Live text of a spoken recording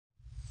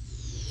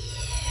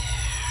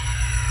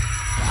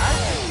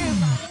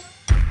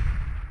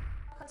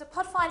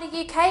around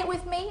the UK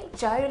with me,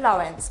 Jo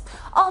Laurence.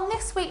 On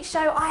this week's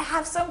show, I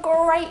have some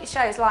great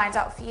shows lined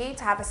up for you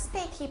to have a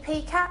sneaky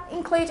peek at,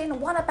 including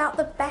one about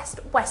the best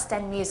West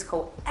End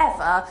musical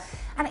ever,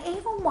 and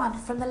even one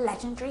from the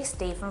legendary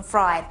Stephen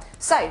Fry.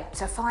 So,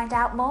 to find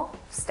out more,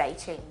 stay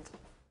tuned.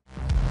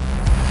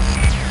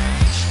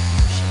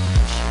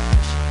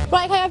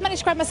 Right, okay, I've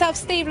managed to grab myself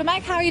Steve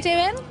Lamacq. How are you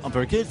doing? I'm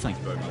very good, thank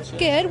you very much.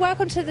 Good.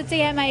 Welcome to the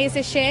DMAs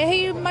this year. Who are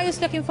you most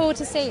looking forward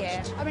to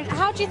seeing? I mean,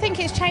 how do you think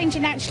it's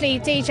changing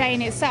actually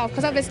DJing itself?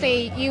 Because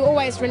obviously you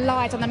always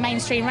relied on the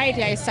mainstream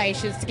radio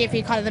stations to give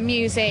you kind of the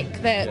music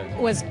that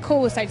was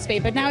cool, so to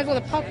speak. But now with all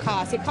the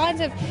podcasts, it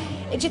kind of...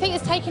 Do you think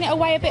it's taking it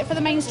away a bit for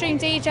the mainstream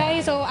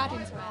DJs or adding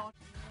to it?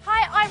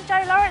 Hi, I'm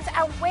Jo Laurence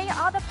and we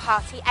are the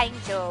Party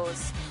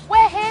Angels.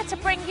 We're here to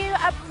bring you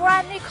a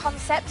brand new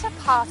concept to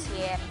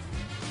party in.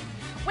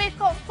 We've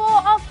got 4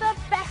 of the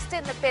best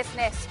in the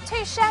business,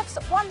 2 chefs,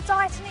 1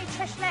 diet and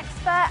nutrition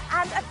expert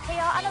and a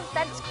PR and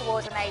events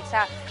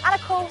coordinator, and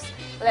of course,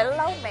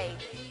 little old me.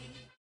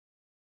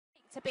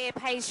 To be a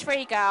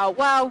page-free girl,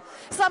 well,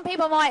 some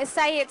people might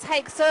say it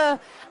takes a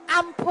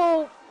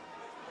ample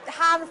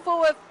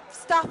handful of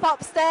stuff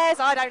upstairs,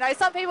 I don't know.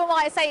 Some people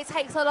might say it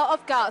takes a lot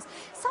of guts.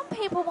 Some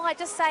people might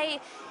just say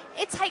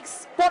it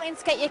takes wanting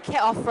to get your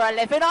kit off for a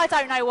living. I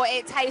don't know what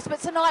it takes, but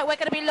tonight we're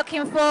going to be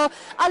looking for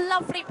a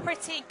lovely,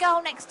 pretty girl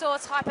next door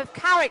type of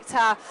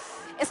character.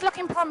 It's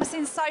looking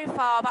promising so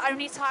far, but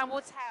only time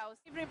will tell.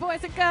 Good evening,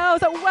 boys and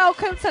girls, and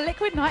welcome to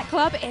Liquid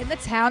Nightclub in the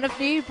town of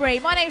Newbury.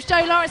 My name's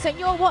Jo Laurence and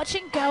you're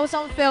watching Girls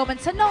on Film, and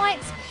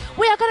tonight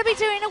we are going to be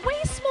doing a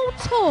wee small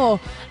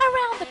tour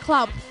around the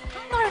club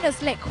known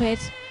as Liquid.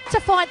 To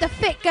find the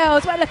fit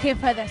girls, we're looking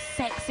for the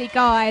sexy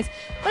guys.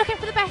 We're looking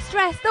for the best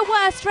dressed, the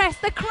worst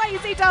dressed, the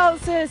crazy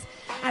dancers.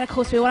 And of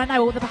course we want to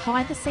know all the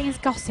behind the scenes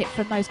gossip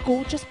from those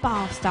gorgeous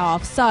bar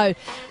staff. So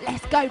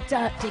let's go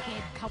dirt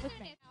digging. Come with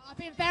me. I've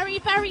been very,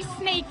 very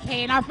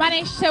sneaky and I've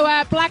managed to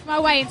blag my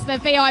way into the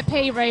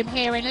VIP room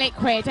here in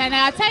Liquid. And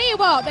I tell you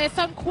what, there's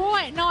some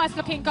quite nice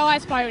looking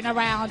guys floating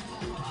around.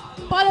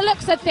 By the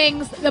looks of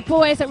things, the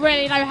boys that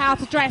really know how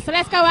to dress. So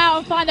let's go out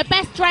and find the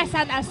best dress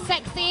and the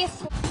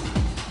sexiest.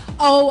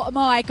 Oh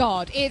my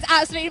God, it's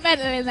absolutely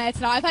mental in there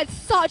tonight. I've had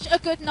such a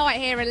good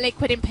night here in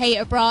Liquid in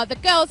Peterborough. The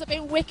girls have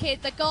been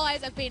wicked, the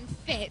guys have been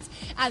fit,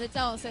 and the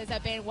dancers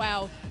have been,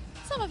 well,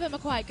 some of them are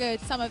quite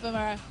good, some of them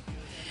are...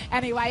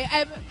 Anyway,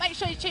 make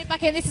sure you tune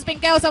back in. This has been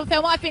Girls on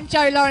Film. I've been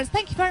Jo Laurence.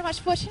 Thank you very much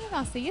for watching and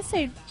I'll see you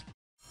soon.